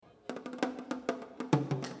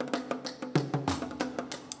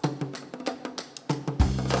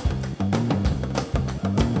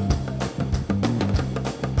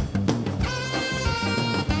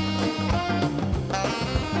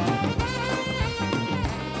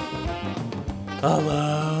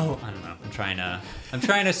Hello. I don't know. I'm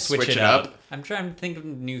trying to switch it up. I'm trying to think of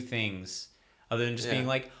new things other than just being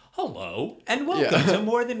like, hello and welcome to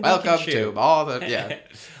More Than We Can Chew. Welcome to all the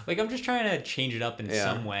Like I'm just trying to change it up in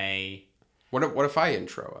some way. What if I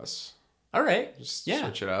intro us? All right. Just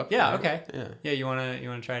switch it up. Yeah. Right? Okay. Yeah. Yeah. You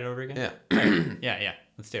wanna try it over again? Yeah. Right. Yeah.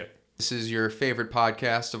 Let's do it. This is your favorite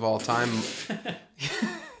podcast of all time.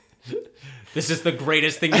 This is the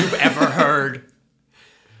greatest thing you've ever heard.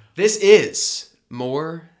 This is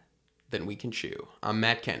More Than We Can Chew. I'm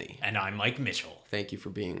Matt Kenny. And I'm Mike Mitchell. Thank you for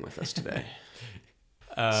being with us today.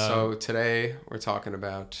 So today we're talking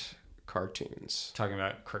about cartoons. Talking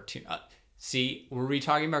about cartoon. Were we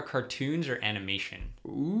talking about cartoons or animation?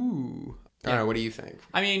 Ooh. I don't know. What do you think?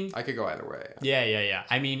 I mean, I could go either way. Yeah.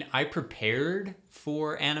 I mean, I prepared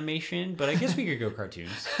for animation, but I guess we could go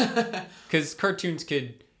cartoons. Because cartoons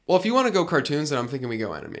could... Well, if you want to go cartoons, then I'm thinking we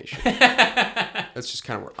go animation. That's just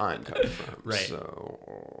kind of where I'm coming from. Right.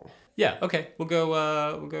 So... Yeah, okay. We'll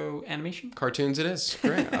go animation. Cartoons it is.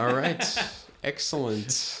 Great. All right.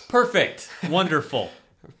 Excellent. Perfect. Wonderful.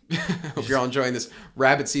 Hope you're all enjoying this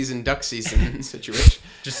rabbit season, duck season situation.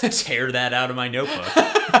 Just tear that out of my notebook.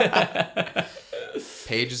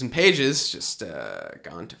 Pages and pages just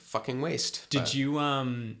gone to fucking waste. Did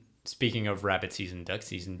you, speaking of rabbit season, duck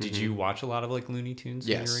season, did you watch a lot of like Looney Tunes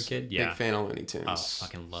when you were a kid? Yeah. Big fan of Looney Tunes. Oh,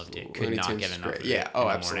 fucking loved it. Could Looney not Tunes get is enough great. of it. Yeah. Oh, in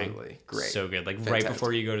the absolutely. Morning. Great. So good. Like Fantastic. right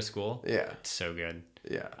before you go to school. Yeah. So good.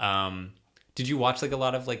 Yeah. Did you watch like a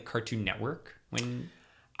lot of like Cartoon Network when...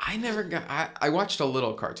 I never got... I watched a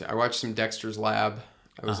little cartoon. I watched some Dexter's Lab.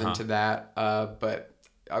 I was into that. But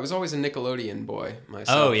I was always a Nickelodeon boy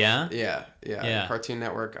myself. Oh, yeah? Yeah. Cartoon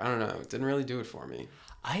Network, I don't know. It didn't really do it for me.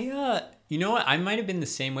 You know what? I might have been the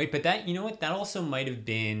same way, but that, you know what? That also might have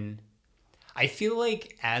been... I feel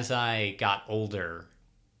like as I got older,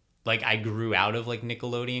 like I grew out of like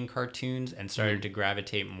Nickelodeon cartoons and started to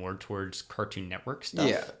gravitate more towards Cartoon Network stuff.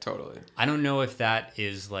 Yeah, totally. I don't know if that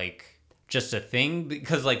is like just a thing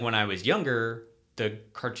because like when I was younger, the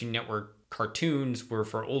Cartoon Network cartoons were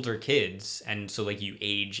for older kids, and so like you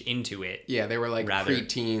age into it. Yeah, they were like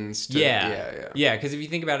preteens. Yeah. Because if you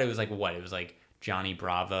think about it, it was like what? It was like Johnny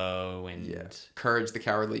Bravo and Courage the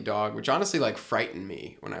Cowardly Dog, which honestly like frightened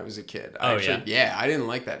me when I was a kid. I didn't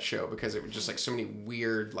like that show because it was just like so many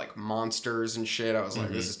weird like monsters and shit. I was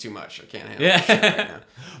like, this is too much. I can't handle this shit right now.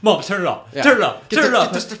 Mom, turn it off. Yeah. Turn it off. Turn it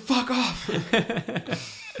off. Just to fuck off.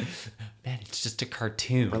 Man, it's just a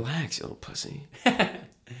cartoon. Relax, you little pussy.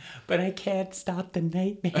 But I can't stop the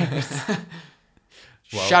nightmares.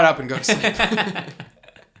 Shut up and go to sleep.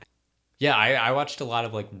 Yeah, I watched a lot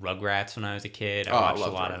of like Rugrats when I was a kid. I loved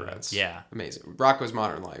a lot Rugrats. of yeah, amazing. Rocko's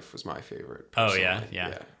Modern Life was my favorite. Personally. Oh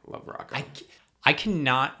yeah. Love Rocko. I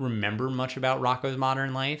cannot remember much about Rocko's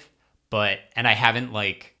Modern Life, and I haven't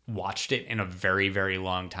like watched it in a very very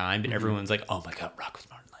long time. But everyone's like, oh my god, Rocko's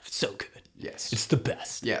Modern Life, it's so good. Yes, it's the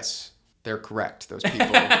best. Yes, they're correct. Those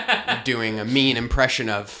people doing a mean impression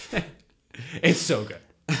of. It's so good.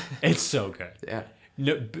 It's so good. Yeah.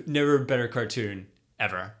 No, never a better cartoon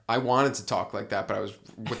ever. I wanted to talk like that, but I was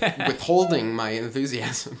withholding my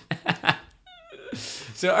enthusiasm.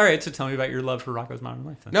 So, all right. So, tell me about your love for Rocko's Modern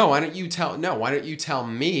Life. Then. Why don't you tell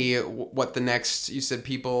me what the next? You said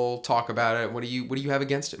people talk about it. What do you have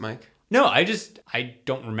against it, Mike? No, I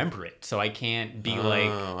don't remember it, so I can't be like.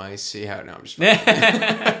 Oh, I see how. No, I'm just.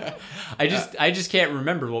 I just can't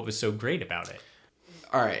remember what was so great about it.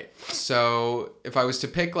 All right. So if I was to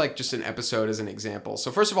pick like just an episode as an example.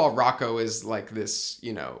 So first of all, Rocko is like this,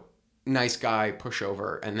 nice guy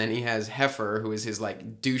pushover. And then he has Heifer, who is his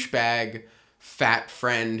like douchebag fat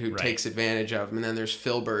friend who takes advantage of him. And then there's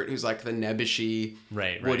Filbert, who's like the nebbishy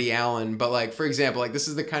Woody Allen. But like, for example, like this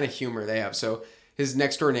is the kind of humor they have. So his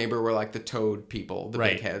next door neighbor were like the Toad people, the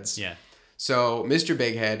big heads. Yeah. So Mr.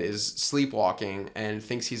 Big Head is sleepwalking and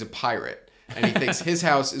thinks he's a pirate. And he thinks his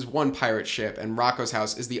house is one pirate ship and Rocko's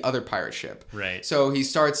house is the other pirate ship. Right. So he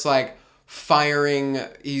starts like firing.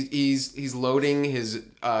 He's loading his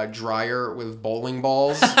dryer with bowling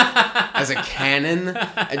balls as a cannon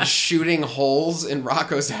and shooting holes in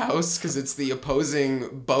Rocko's house because it's the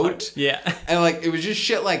opposing boat. Yeah. And like it was just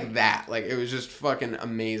shit like that. Like it was just fucking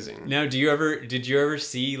amazing. Now, did you ever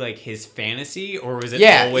see like his fantasy, or was it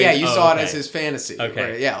always? Yeah, you saw it as his fantasy.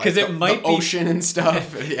 Okay. Right? Yeah. Because like it might the be ocean and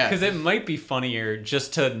stuff. Yeah. Because it might be funnier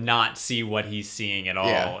just to not see what he's seeing at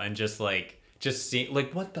all, and just see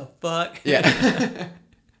like what the fuck. Yeah.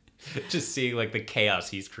 Just seeing like the chaos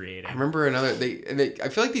he's creating. I remember I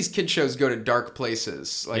feel like these kid shows go to dark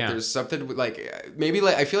places. Like there's something like maybe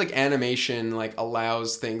like I feel like animation like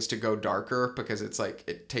allows things to go darker because it's like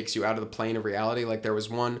it takes you out of the plane of reality. Like there was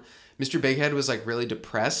one Mr. Big Head was like really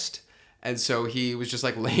depressed And so he was just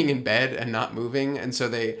like laying in bed and not moving. And so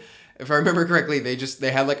if I remember correctly,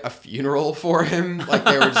 they had like a funeral for him. Like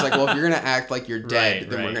they were just like, well, if you're going to act like you're dead,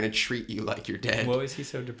 then we're going to treat you like you're dead. What was he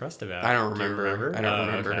so depressed about? I don't remember. I don't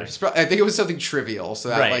remember. Okay. I think it was something trivial. So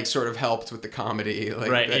that like sort of helped with the comedy. Like,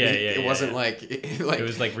 right. It wasn't like it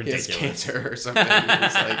was like ridiculous. His cancer or something. It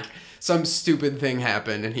was like some stupid thing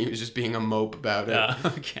happened and he was just being a mope about it.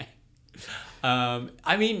 Okay.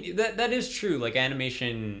 I mean, that is true. Like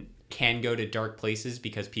animation can go to dark places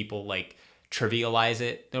because people like trivialize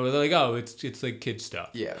it. They're like, oh, it's like kid stuff.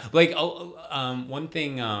 Yeah. Like, one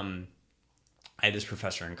thing, I had this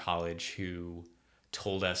professor in college who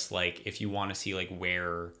told us, like, if you want to see, like,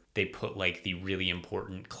 where they put, like, the really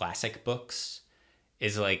important classic books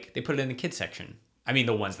is, like, they put it in the kids section. I mean,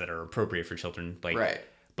 the ones that are appropriate for children. Like, right.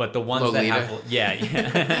 But the ones Lolita. that have...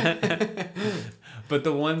 Yeah. But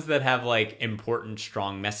the ones that have, like, important,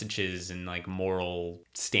 strong messages and, like, moral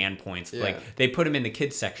standpoints, like, they put them in the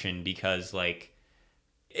kids section because, like,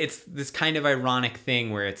 it's this kind of ironic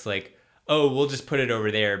thing where it's like, oh, we'll just put it over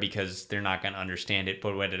there because they're not going to understand it.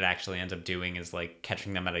 But what it actually ends up doing is, like,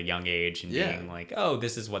 catching them at a young age and being like, oh,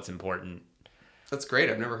 this is what's important. That's great.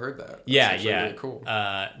 I've never heard that. That's really cool.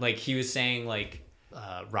 Like, he was saying, like,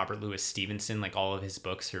 Robert Louis Stevenson, like, all of his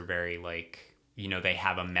books are very, like, you know, they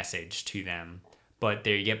have a message to them. But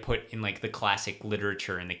they get put in, like, the classic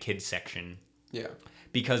literature in the kids section. Yeah.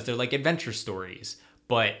 Because they're, like, adventure stories.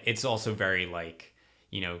 But it's also very, like,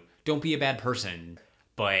 you know, don't be a bad person.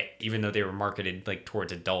 But even though they were marketed, like,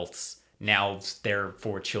 towards adults, now they're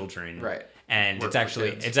for children. Right. And it's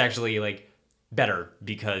actually, like, better.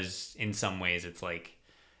 Because in some ways it's, like,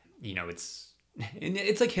 you know, it's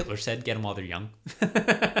like Hitler said, get them while they're young.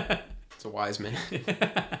 It's a wise man.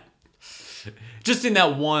 Just in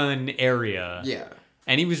that one area. Yeah.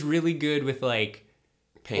 And he was really good with, like,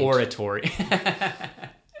 Paint. oratory.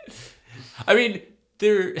 I mean,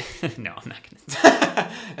 no, I'm not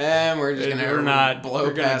gonna. And we're just gonna blow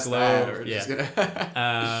past that. We're just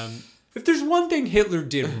gonna. If there's one thing Hitler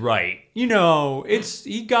did right, you know,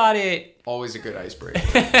 he got it. Always a good icebreaker.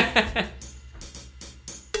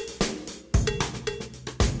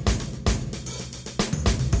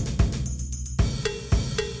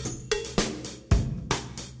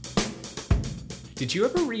 Did you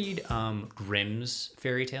ever read Grimm's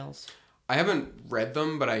fairy tales? I haven't read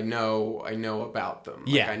them, but I know about them.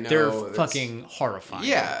 Yeah, like, I know they're fucking horrifying.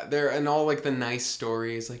 Yeah, they're and all like the nice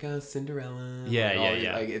stories, like Cinderella.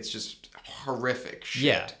 Yeah. Like it's just horrific shit.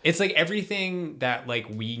 Yeah, it's like everything that like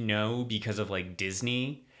we know because of like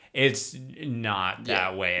Disney. It's not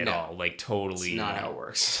that way at all. Like totally, it's not how it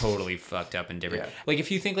works. Totally fucked up and different. Yeah. Like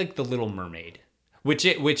if you think like The Little Mermaid, which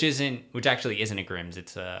actually isn't a Grimm's.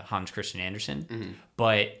 It's a Hans Christian Andersen. Mm-hmm.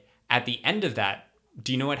 But at the end of that,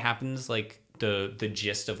 do you know what happens? Like the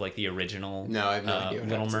gist of like the original. No, I have no idea what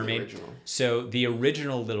Little happens in the Mermaid. original. So the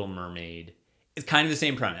original Little Mermaid is kind of the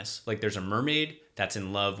same premise. Like there's a mermaid that's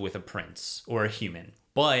in love with a prince or a human,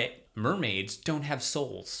 but mermaids don't have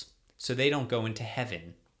souls, so they don't go into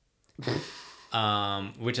heaven.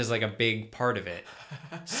 Which is like a big part of it.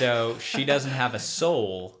 So she doesn't have a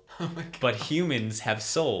soul, but humans have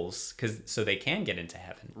souls so they can get into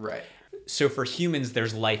heaven. Right. So for humans,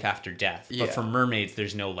 there's life after death, but for mermaids,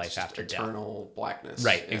 there's no life after death. Eternal blackness.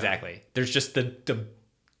 Right. Yeah. Exactly. There's just the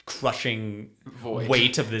crushing void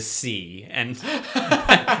weight of the sea, and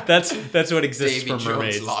that's what exists Davy for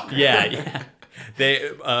mermaids. Jones' locker. Yeah.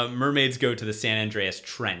 They mermaids go to the San Andreas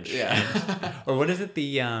Trench. Yeah. Or what is it?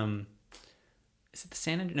 Is it the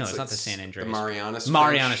San Andreas? No, it's not the San Andreas. The Marianas Trench.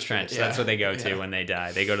 Marianas Trench. Yeah. That's what they go to when they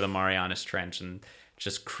die. They go to the Marianas Trench and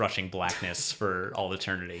just crushing blackness for all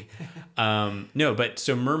eternity. No, but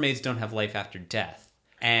so mermaids don't have life after death.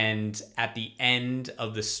 And at the end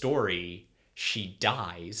of the story, she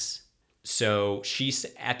dies. So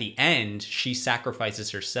at the end, she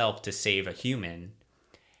sacrifices herself to save a human.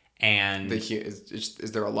 And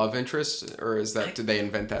is there a love interest, or did they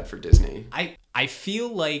invent that for Disney? I feel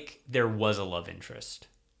like there was a love interest,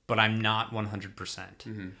 but I'm not 100%.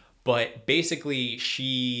 Mm-hmm. But basically,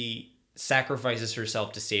 she sacrifices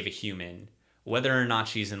herself to save a human. Whether or not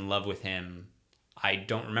she's in love with him, I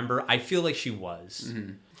don't remember. I feel like she was.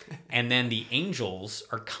 Mm-hmm. And then the angels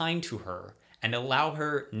are kind to her and allow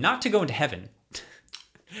her not to go into heaven.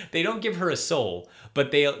 They don't give her a soul,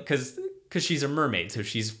 but because she's a mermaid, so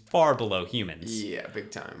she's far below humans. Yeah,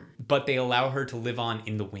 big time. But they allow her to live on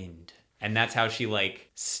in the wind. And that's how she,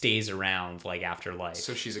 like, stays around, like, after life.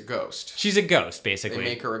 So she's a ghost. She's a ghost, basically. They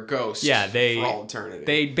make her a ghost for all eternity.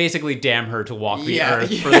 They basically damn her to walk the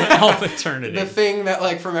earth for all eternity. The thing that,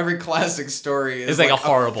 like, from every classic story is like a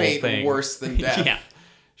horrible fate thing. Worse than death. Yeah.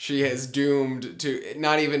 she is doomed to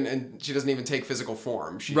not even, and she doesn't even take physical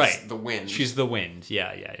form. She's the wind. She's the wind.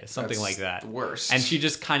 Yeah. Something That's like that. The worst. And she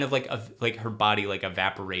just kind of like her body like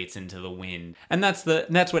evaporates into the wind. And that's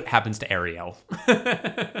what happens to Ariel.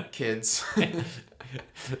 Kids.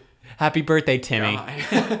 Happy birthday, Timmy.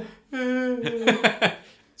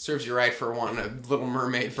 Serves you right for wanting a Little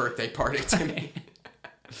Mermaid birthday party, Timmy.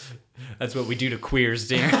 That's what we do to queers,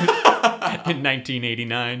 dear. In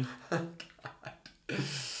 1989.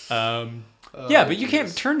 Yeah, but you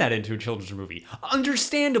can't turn that into a children's movie.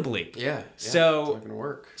 Understandably. Yeah. So it's not gonna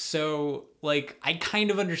work. So, like, I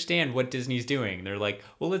kind of understand what Disney's doing. They're like,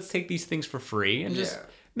 well, let's take these things for free and just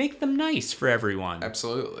make them nice for everyone.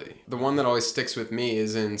 Absolutely. The one that always sticks with me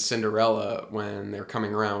is in Cinderella when they're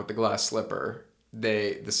coming around with the glass slipper.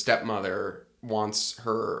 The stepmother wants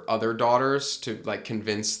her other daughters to like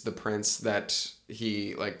convince the prince that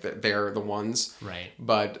that they're the ones. Right.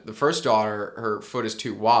 But the first daughter, her foot is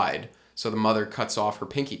too wide, so the mother cuts off her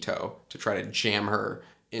pinky toe to try to jam her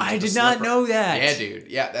into I the did not slipper. know that. Yeah,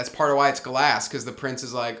 dude. Yeah, that's part of why it's glass, because the prince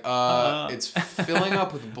is like, it's filling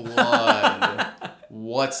up with blood.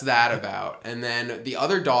 What's that about? And then the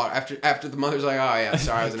other daughter, after the mother's like, oh yeah,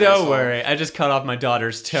 sorry, I was an Don't asshole. worry, I just cut off my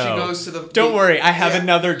daughter's toe. She goes to the. Don't worry, I have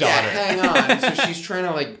another daughter. Yeah, hang on. So she's trying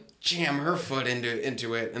to like jam her foot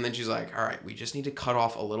into it, and then she's like, all right, we just need to cut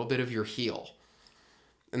off a little bit of your heel.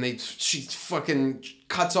 And she fucking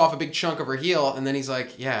cuts off a big chunk of her heel, and then he's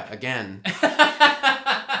like, yeah, again.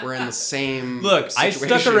 We're in the same Look, I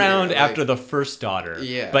stuck around here. after the first daughter.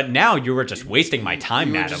 Yeah. But now you were just wasting my time,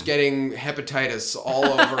 you were madam. just getting hepatitis all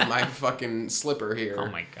over my fucking slipper here. Oh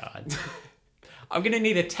my god. I'm gonna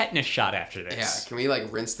need a tetanus shot after this. Yeah, can we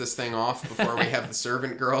like rinse this thing off before we have the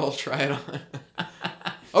servant girl try it on?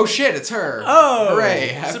 Oh shit, it's her. Oh,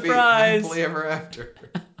 hooray. surprise. Happily ever after.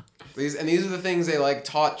 These are the things they like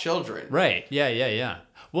taught children. Right. Yeah.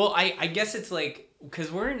 Well, I guess it's like,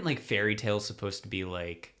 because weren't like fairy tales supposed to be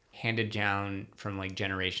like handed down from like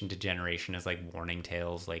generation to generation as like warning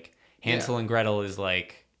tales? Like Hansel and Gretel is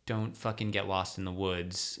like, don't fucking get lost in the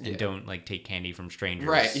woods and don't like take candy from strangers.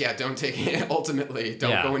 Right, yeah, don't take it. Ultimately,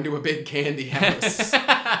 don't go into a big candy house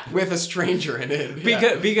with a stranger in it.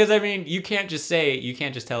 Because I mean, you can't just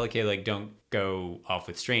tell a kid like, don't go off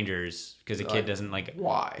with strangers, because a kid doesn't like.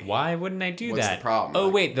 Why wouldn't I do that? What's the problem? Oh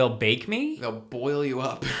wait, they'll bake me? They'll boil you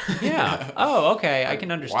up. Yeah. Oh, okay. I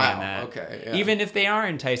can understand that. Okay. Yeah. Even if they are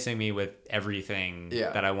enticing me with everything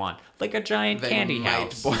that I want, like a giant candy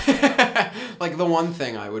house. Like the one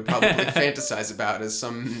thing I would probably fantasize about is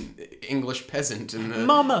some English peasant in the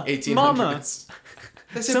 1800s. Mama.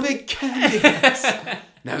 There's a big candy house.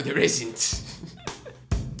 No, there isn't.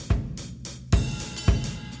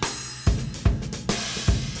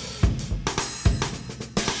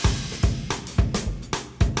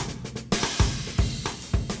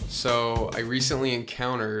 So I recently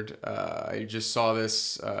encountered, I just saw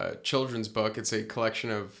this children's book. It's a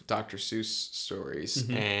collection of Dr. Seuss stories,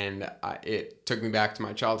 and it took me back to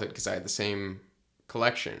my childhood because I had the same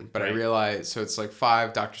collection. But I realized, so it's like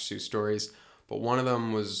 5 Dr. Seuss stories, but one of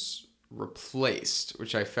them was replaced,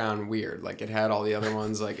 which I found weird. Like it had all the other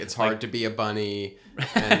ones, like It's Hard to Be a Bunny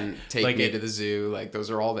and Take like Me to the Zoo. Like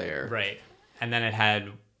those are all there. Right. And then it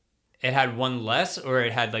had one less, or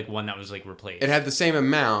it had like one that was like replaced? It had the same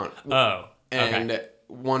amount. Oh. And okay.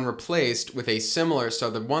 one replaced with a similar. So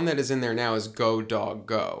the one that is in there now is Go Dog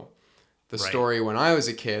Go. The story when I was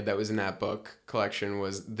a kid that was in that book collection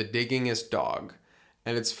was The Diggingest Dog.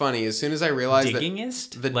 And it's funny, as soon as I realized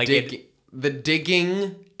Diggingest? the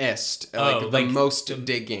diggingest, like the most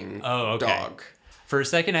digging dog. For a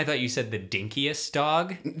second, I thought you said the dinkiest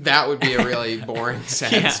dog. That would be a really boring,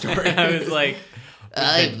 sad story. I was like,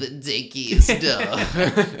 I'm the dinkiest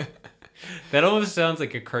dog. That almost sounds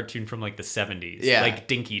like a cartoon from like the 70s. Yeah. Like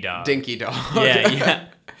Dinky Dog. Dinky Dog. Yeah.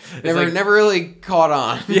 Never really caught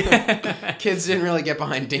on. Yeah. Kids didn't really get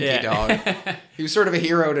behind Dinky Dog. He was sort of a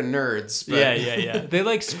hero to nerds. But Yeah. They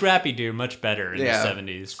like Scrappy Doo much better in the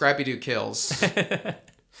 70s. Scrappy Doo kills.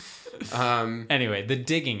 Anyway, The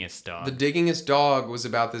Diggingest Dog. The Diggingest Dog was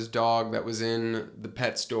about this dog that was in the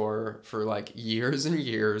pet store for like years and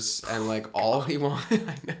years, and like all he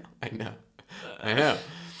wanted, I know.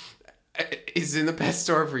 He's in the pet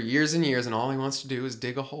store for years and years, and all he wants to do is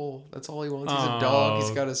dig a hole. That's all he wants. He's a dog.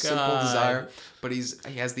 He's got a simple desire, but he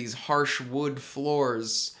has these harsh wood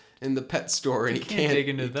floors in the pet store, and he can't dig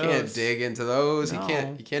into those. Can't dig into those. No.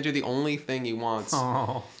 He can't do the only thing he wants.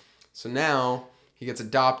 Oh. So now he gets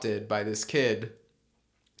adopted by this kid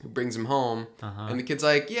who brings him home, and the kid's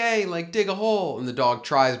like, yay, like dig a hole, and the dog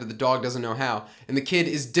tries, but the dog doesn't know how, and the kid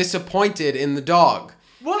is disappointed in the dog.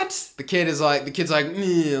 What? The kid's like,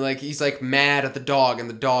 "Meh," like he's like mad at the dog, and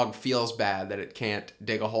the dog feels bad that it can't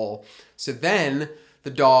dig a hole. So then the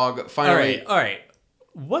dog finally. All right.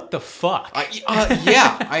 What the fuck?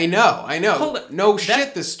 Yeah, I know. Hold on. No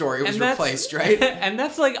shit, this story was replaced, right? And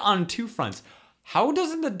that's like on two fronts. How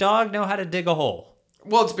doesn't the dog know how to dig a hole?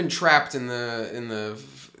 Well, it's been trapped in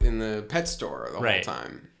the pet store the whole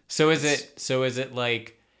time. So is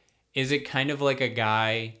it kind of like a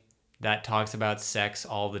guy that talks about sex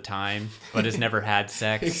all the time, but has never had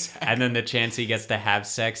sex? Exactly. And then the chance he gets to have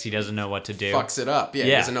sex, he doesn't know what to do. Fucks it up. Yeah, he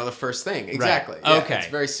doesn't know the first thing. Exactly. Right. Yeah, Okay. It's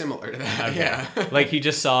very similar to that. Okay. Yeah. Like he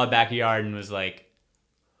just saw a backyard and was like,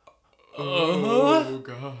 oh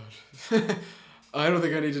God. I don't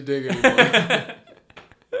think I need to dig anymore.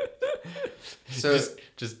 So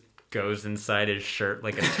just goes inside his shirt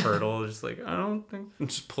like a turtle, just like, I don't think, and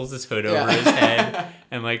just pulls his hood over his head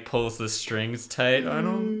and like pulls the strings tight.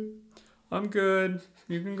 I'm good.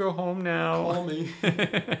 You can go home now. Call me.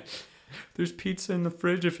 There's pizza in the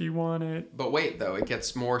fridge if you want it. But wait, though, it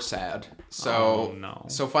gets more sad. So, oh, no.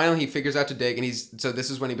 So finally he figures out to dig, and so this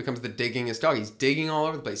is when he becomes the diggingest dog. He's digging all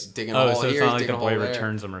over the place. He's digging a hole so it's here, not he's like the digging a hole boy there.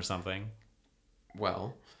 returns him or something.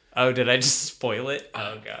 Well. Oh, did I just spoil it?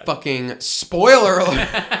 Oh, God. Fucking spoiler alert.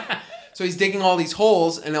 So he's digging all these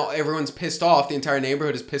holes, and now everyone's pissed off. The entire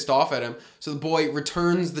neighborhood is pissed off at him. So the boy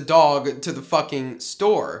returns the dog to the fucking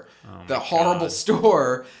store. The horrible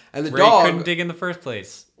store. And the Where dog... he couldn't dig in the first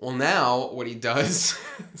place. Well, now what he does...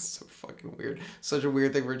 It's so fucking weird. Such a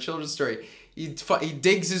weird thing for a children's story. He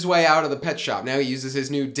digs his way out of the pet shop. Now he uses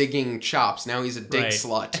his new digging chops. Now he's a dig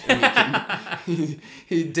slut. And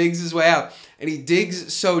he digs his way out. And he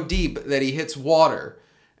digs so deep that he hits water.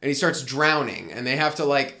 And he starts drowning. And they have to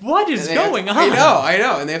like... What is going on? I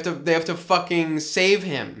know. And they have to fucking save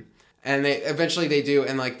him. And they eventually do,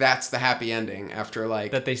 and like that's the happy ending after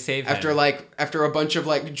like that they save him. After a bunch of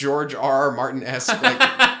like George R. Martin-esque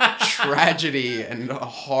like tragedy and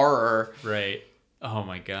horror. Right. Oh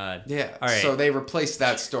my God. Yeah. All right. So they replaced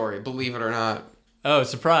that story, believe it or not. Oh,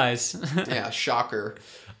 surprise. Yeah, shocker.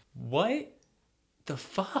 What the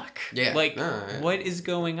fuck? Yeah. Like, yeah. What is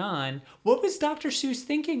going on? What was Dr. Seuss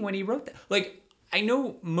thinking when he wrote that? Like, I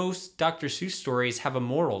know most Dr. Seuss stories have a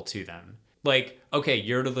moral to them. Like, okay,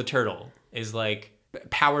 Yertle the Turtle is like,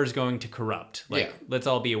 power's going to corrupt. Like, let's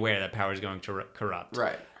all be aware that power's going to corrupt.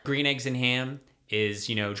 Right. Green Eggs and Ham is,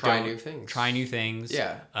 try new things. Try new things.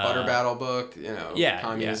 Yeah. Butter Battle book,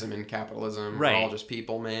 communism and capitalism. Right. We're all just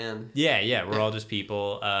people, man. Yeah, we're all just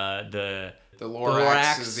people. The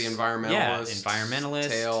Lorax is the environmentalist. Yeah, environmentalist.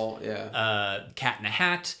 Tail, yeah. Cat in a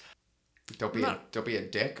Hat. Don't be a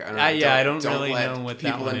dick. I don't know. I don't really let know what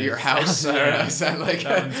people that one into is. your house. I don't know. Is that like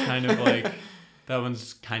that one's kind of like that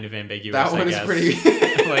one's kind of ambiguous. That one I is guess. pretty.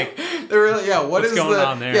 Like they're really What's going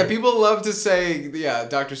on there? Yeah, people love to say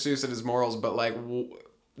Dr. Seuss and his morals, but like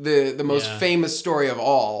the most famous story of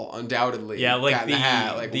all, undoubtedly. Yeah, like Cat in the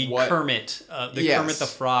Hat. Like Kermit, Kermit the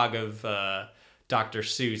Frog of Dr.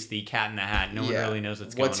 Seuss, the Cat in the Hat. No one really knows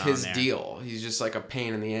what's going on there. What's his deal? He's just like a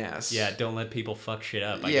pain in the ass. Yeah, don't let people fuck shit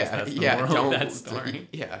up. I guess that's the moral of that story.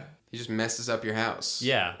 Yeah, he just messes up your house.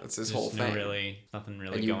 Yeah, that's his whole thing. Nothing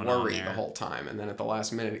really and going on there. You worry the whole time, and then at the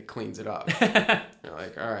last minute, it cleans it up. You're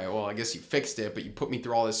like, all right, well, I guess you fixed it, but you put me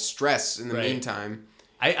through all this stress in the meantime.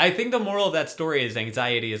 I think the moral of that story is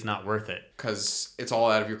anxiety is not worth it. Because it's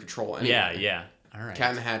all out of your control anyway. Yeah. All right. Cat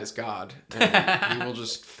in the Hat is God. And he will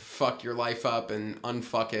just fuck your life up and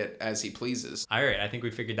unfuck it as he pleases. All right. I think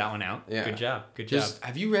we figured that one out. Yeah. Good job.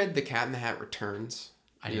 Have you read The Cat in the Hat Returns?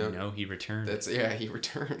 I didn't know he returned. He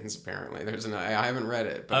returns apparently. I haven't read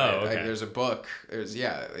it, but there's a book. There's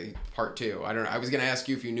part 2. I don't know. I was gonna ask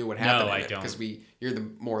you if you knew what happened. No, in I don't. Because you're the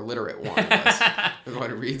more literate one of us. The one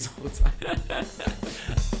who reads all the time.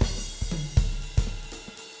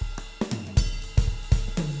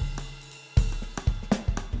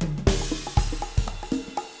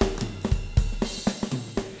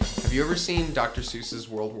 Have you ever seen Dr. Seuss's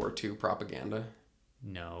World War II propaganda?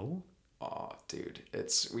 No. Oh, dude,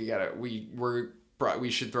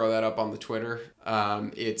 we should throw that up on the Twitter.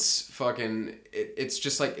 It's fucking. It's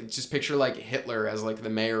just picture like Hitler as like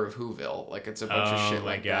the mayor of Whoville. Like it's a bunch of shit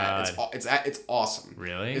like that. It's awesome.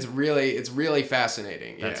 Really? It's really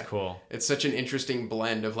fascinating. That's cool. It's such an interesting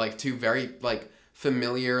blend of like two very like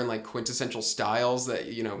familiar and like quintessential styles that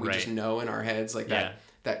we just know in our heads, like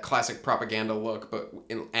that classic propaganda look, but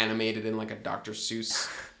animated in like a Dr. Seuss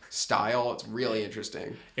style. It's really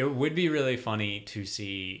interesting. It would be really funny to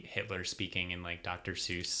see Hitler speaking in like Dr.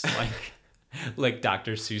 Seuss, like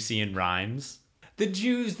Dr. Seussian rhymes. The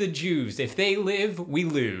Jews, if they live, we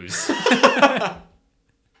lose. I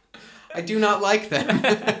do not like them.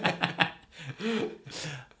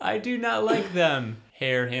 I do not like them,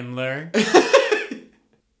 Herr Himmler.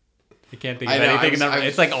 I can't think of I know, anything.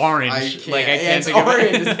 It's like orange. I can't, like I yeah, can't it's think of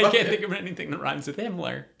orange. I can't think of anything that rhymes with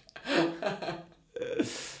Himmler.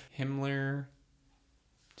 Himmler,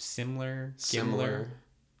 Simler, Gimler,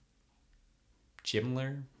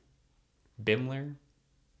 Jimler, Bimler.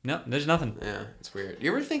 No, there's nothing. Yeah, it's weird.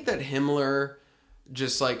 You ever think that Himmler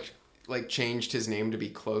just like changed his name to be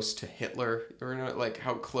close to Hitler? Or you know, like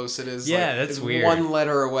how close it is? Yeah, like, that's it's weird. one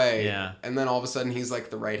letter away. Yeah. And then all of a sudden he's like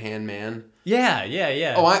the right hand man. Yeah.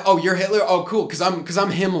 Oh, you're Hitler? Oh, cool, cuz I'm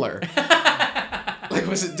Himmler. Like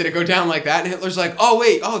did it go down like that? And Hitler's like, "Oh,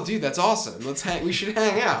 wait. Oh, dude, that's awesome. We should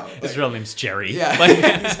hang out." Like, His real name's Jerry. Yeah. Like,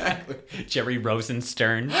 Exactly. Jerry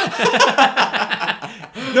Rosenstern.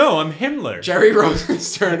 No, I'm Himmler. Jerry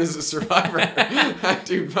Rosenstern is a survivor. That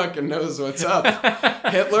dude fucking knows what's up.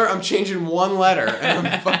 Hitler, I'm changing one letter and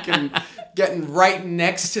I'm fucking getting right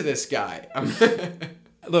next to this guy.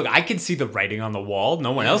 Look, I could see the writing on the wall.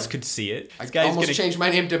 No one else could see it. I almost changed my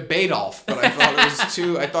name to Badolf, but I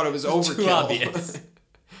thought it was overkill. Too obvious.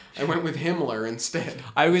 I went with Himmler instead.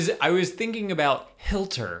 I was thinking about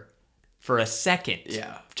Hilter for a second.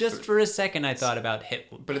 Yeah. Just for a second I thought about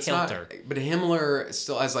But it's Hilter. not. But Himmler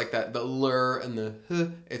still has like that, the lur and the huh.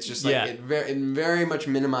 It's just like it very much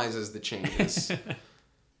minimizes the changes.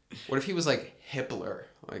 What if he was like Hippler?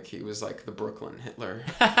 Like he was like the Brooklyn Hitler.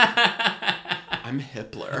 I'm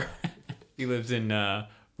Hippler. He lives in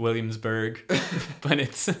Williamsburg, but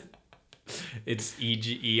it's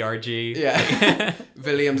ERG. Yeah.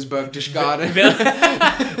 Williamsburg,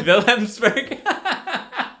 Tischgarten. Wilhelmsburg.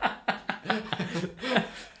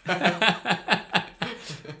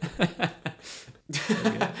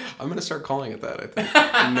 I'm gonna start calling it that, I think.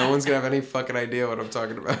 And no one's gonna have any fucking idea what I'm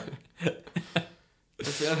talking about.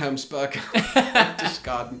 Wilhelmsburg.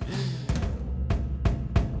 Tischgarten.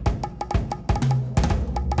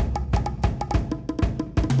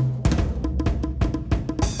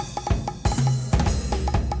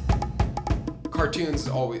 Cartoons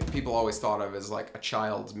people always thought of as like a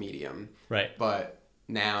child's medium, Right. But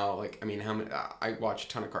now, like, I mean, how many? I watch a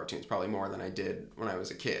ton of cartoons, probably more than I did when I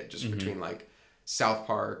was a kid. Just between like South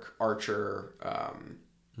Park, Archer.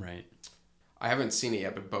 Right. I haven't seen it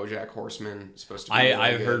yet, but BoJack Horseman is supposed to be.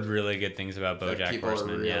 I've heard really good things about BoJack people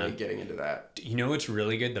Horseman. are really Yeah. getting into that. You know what's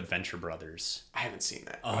really good? The Venture Brothers. I haven't seen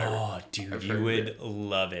that. Oh, dude, I've you heard would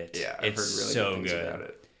love it. Yeah, I've it's heard really so good things good. about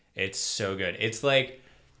it. It's so good. It's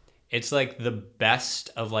like the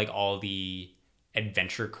best of like all the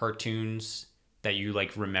adventure cartoons that you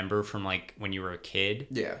like remember from like when you were a kid,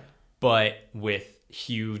 Yeah. but with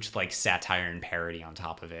huge like satire and parody on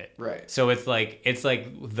top of it. Right. So it's like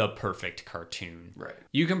the perfect cartoon. Right.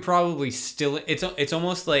 You can probably still it's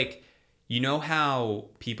almost like, you know how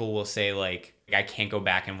people will say like I can't go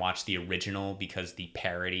back and watch the original because the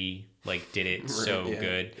parody like did it so yeah,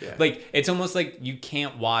 good. yeah. Like it's almost like you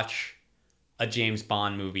can't watch a James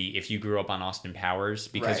Bond movie if you grew up on Austin Powers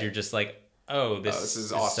because Right. you're just like, oh, This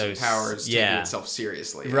is Austin so, Powers taking yeah. itself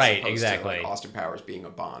seriously. As Right, opposed to, exactly. like, Austin Powers being a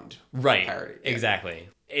Bond Right. parody. Yeah. Exactly.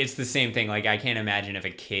 It's the same thing. Like I can't imagine if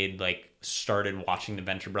a kid like started watching the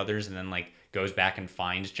Venture Brothers and then like goes back and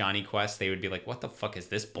finds Johnny Quest, they would be like, what the fuck is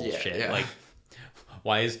this bullshit? yeah. Like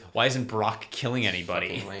why isn't Brock killing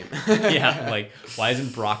anybody? Fucking lame. Yeah, like why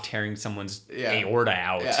isn't Brock tearing someone's Yeah. aorta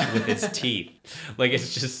out Yeah. with his teeth? Like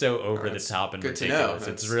it's just so over the That's top and good to know. ridiculous.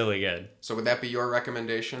 It's That's- really good. So would that be your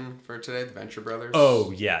recommendation for today, the Venture Brothers? Oh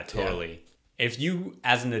yeah, totally. If you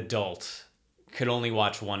as an adult could only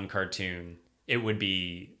watch one cartoon, it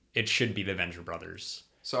should be the Venture Brothers.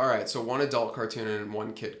 So all right, so one adult cartoon and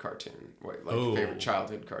one kid cartoon. Wait, like Oh. favorite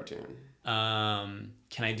childhood cartoon?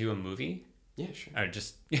 Can I do a movie? Yeah, sure. Or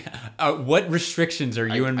just what restrictions are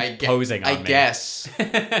you imposing on me? I guess.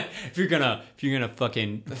 if you're gonna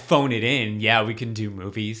fucking phone it in, yeah, we can do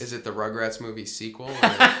movies. Is it the Rugrats movie sequel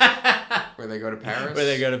where they go to Paris? Where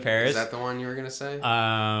they go to Paris? Is that the one you were gonna say?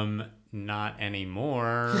 Not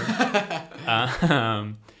anymore.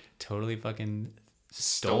 Totally fucking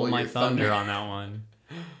stole my your thunder on that one.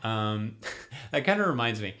 That kind of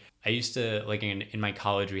reminds me. I used to like in my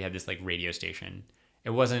college we had this like radio station. It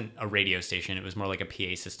wasn't a radio station. It was more like a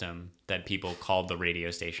PA system that people called the radio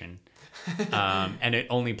station. And it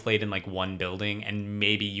only played in like one building, and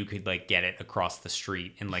maybe you could like get it across the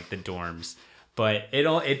street in like the dorms. But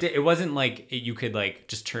it wasn't like you could like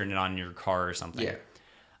just turn it on in your car or something. Yeah.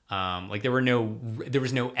 Like there was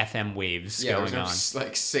no FM waves Yeah, going there on. was no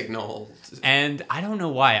like signal. And I don't know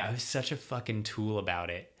why I was such a fucking tool about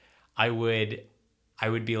it. I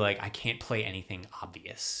would be like, I can't play anything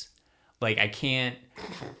obvious. Like I can't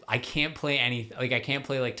play any, like I can't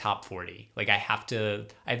play like top 40. Like I have to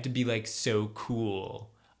be like so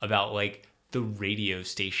cool about like the radio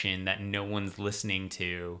station that no one's listening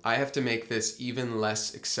to. I have to make this even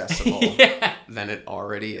less accessible than it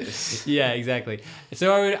already is. Yeah, exactly.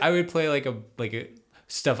 So I would play like a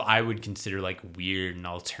stuff I would consider like weird and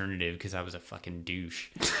alternative because I was a fucking douche.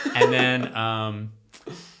 And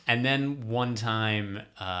then one time,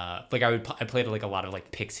 like I played like a lot of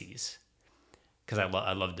like Pixies because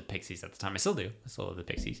I loved the Pixies at the time. I still do. I still love the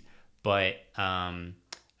Pixies. But and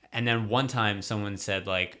then one time someone said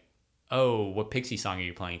like, "Oh, what Pixie song are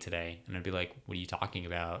you playing today?" And I'd be like, "What are you talking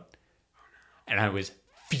about?" And I was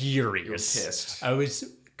furious. You were pissed. I was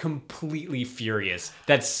completely furious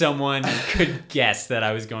that someone could guess that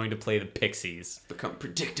I was going to play the Pixies. Become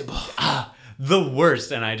predictable. The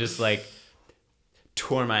worst. And I just like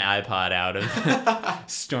tore my iPod out and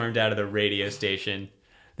stormed out of the radio station.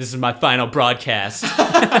 This is my final broadcast.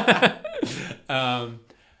 I'm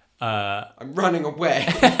running away.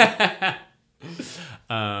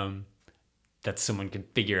 That someone could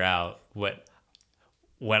figure out what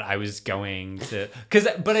I was going to,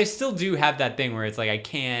 but I still do have that thing where it's like I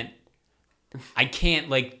can't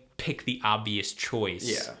like pick the obvious choice.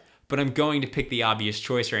 Yeah. But I'm going to pick the obvious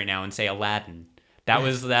choice right now and say Aladdin. That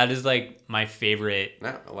is like my favorite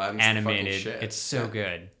Aladdin's animated. the fucking shit. It's so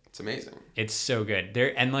good. It's amazing. It's so good.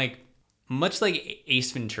 There and like much like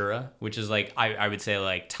Ace Ventura, which is like I would say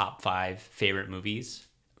like top 5 favorite movies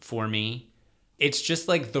for me. It's just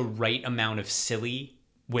like the right amount of silly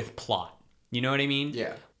with plot. You know what I mean?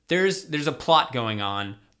 Yeah. There's a plot going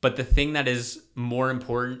on, but the thing that is more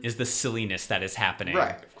important is the silliness that is happening.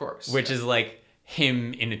 Right, of course. Which is like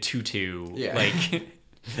him in a tutu, like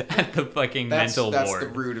at the fucking mental ward. That's the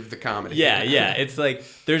root of the comedy. Yeah. It's like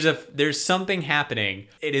there's something happening.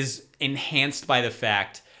 It is enhanced by the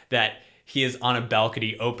fact that he is on a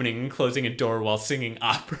balcony opening and closing a door while singing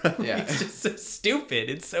opera. Yeah. It's just so stupid.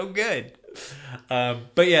 It's so good.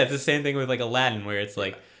 But yeah, it's the same thing with like Aladdin, where it's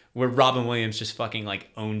like where Robin Williams just fucking like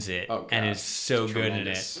owns it and is so good in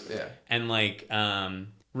it. Yeah. And like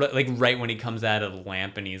right when he comes out of the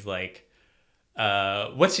lamp and he's like,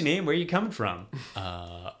 "What's your name? Where are you coming from?"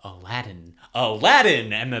 Aladdin.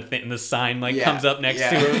 And the sign like comes up next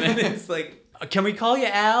to him, and it's like, "Can we call you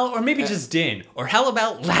Al, or maybe just Din, or how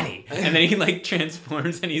about Laddie?" And then he like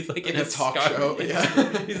transforms, and he's like in a talk scarf. show.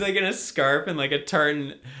 Yeah. He's like in a scarf and like a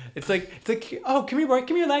tartan. It's like, "Oh, come here, boy,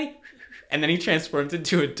 come here, Laddie." And then he transforms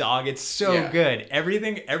into a dog. It's so good.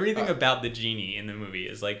 Everything about the genie in the movie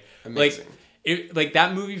is like amazing. Like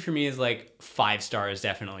that movie for me is like 5 stars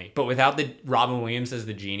definitely. But without the Robin Williams as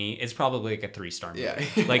the genie, it's probably like a 3-star movie. Yeah.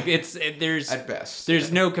 Like there's at best.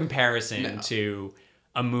 There's no comparison to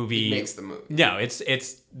a movie. It makes the movie. No,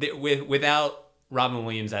 without Robin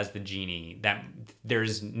Williams as the genie, that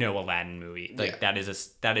there's no Aladdin movie. Like that is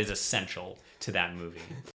essential to that movie.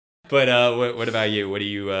 But what about you? What do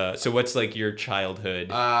you? So what's like your childhood?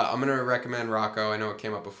 I'm gonna recommend Rocco. I know it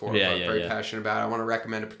came up before, but very passionate about it. I want to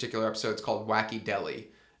recommend a particular episode. It's called Wacky Deli,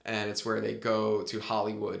 and it's where they go to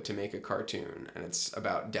Hollywood to make a cartoon, and it's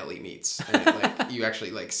about deli meats. And like you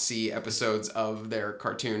actually like see episodes of their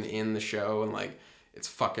cartoon in the show, and like it's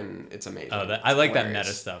amazing. Oh, I like that meta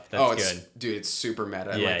stuff. That's good. Dude, it's super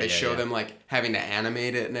meta. Yeah, like they show them like having to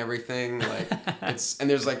animate it and everything. Like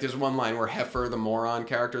there's one line where Heifer, the moron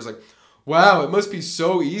character, is like, "Wow, it must be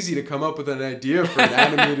so easy to come up with an idea for an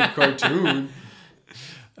animated cartoon."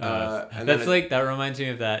 That reminds me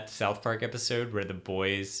of that South Park episode where the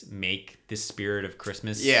boys make the Spirit of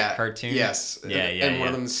Christmas cartoon. Yes. And one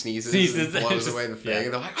of them sneezes and blows away the thing.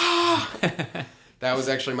 And they're like, "Ah!" That was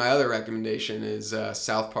actually my other recommendation is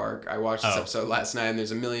South Park. I watched this episode last night, and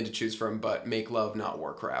there's a million to choose from, but Make Love, Not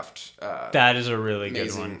Warcraft. That is a really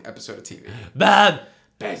good one. Amazing episode of TV. Bad.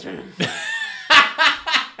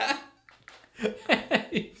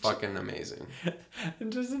 Fucking amazing.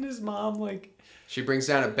 And doesn't his mom like... She brings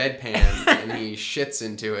down a bedpan, and he shits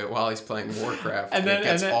into it while he's playing Warcraft, and it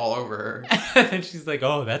gets all over her. And she's like,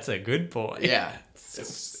 "Oh, that's a good boy." Yeah.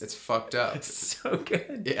 It's fucked up. It's so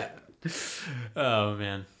good. Yeah. Oh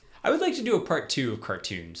man, I would like to do a part 2 of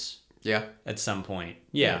cartoons. Yeah. At some point.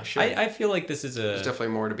 Yeah. Sure. I feel like this is There's definitely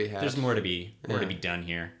more to be had. There's more to be done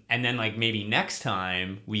here. And then like maybe next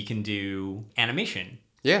time we can do animation.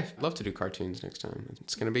 Yeah, I'd love to do cartoons next time.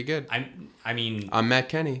 It's gonna be good. I'm Matt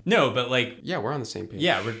Kenny. No, but like we're on the same page.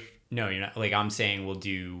 Yeah, you're not. Like I'm saying, we'll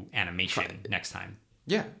do animation next time.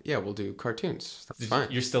 Yeah, we'll do cartoons. That's fine.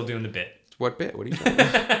 You're still doing the bit. What bit? What are you talking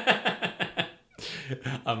about?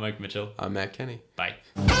 I'm Mike Mitchell. I'm Matt Kenny. Bye.